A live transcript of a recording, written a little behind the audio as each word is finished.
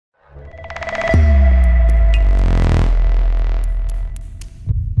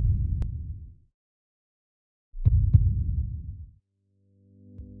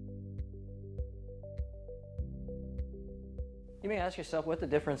ask yourself what the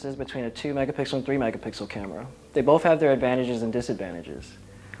difference is between a 2 megapixel and 3 megapixel camera. They both have their advantages and disadvantages.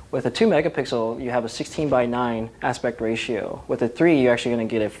 With a 2 megapixel, you have a 16:9 aspect ratio. With a 3, you're actually going to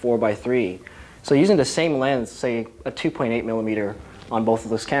get a 4:3. So using the same lens, say a 2.8 millimeter on both of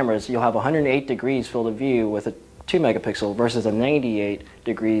those cameras, you'll have 108 degrees field of view with a 2 megapixel versus a 98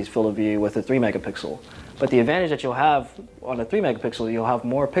 degrees field of view with a 3 megapixel. But the advantage that you'll have on a 3 megapixel, you'll have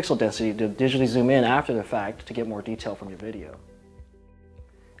more pixel density to digitally zoom in after the fact to get more detail from your video.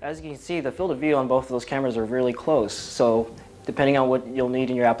 As you can see, the field of view on both of those cameras are really close. So depending on what you'll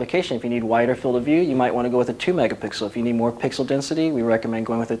need in your application, if you need wider field of view, you might want to go with a 2 megapixel. If you need more pixel density, we recommend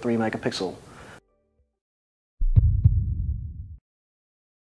going with a 3 megapixel.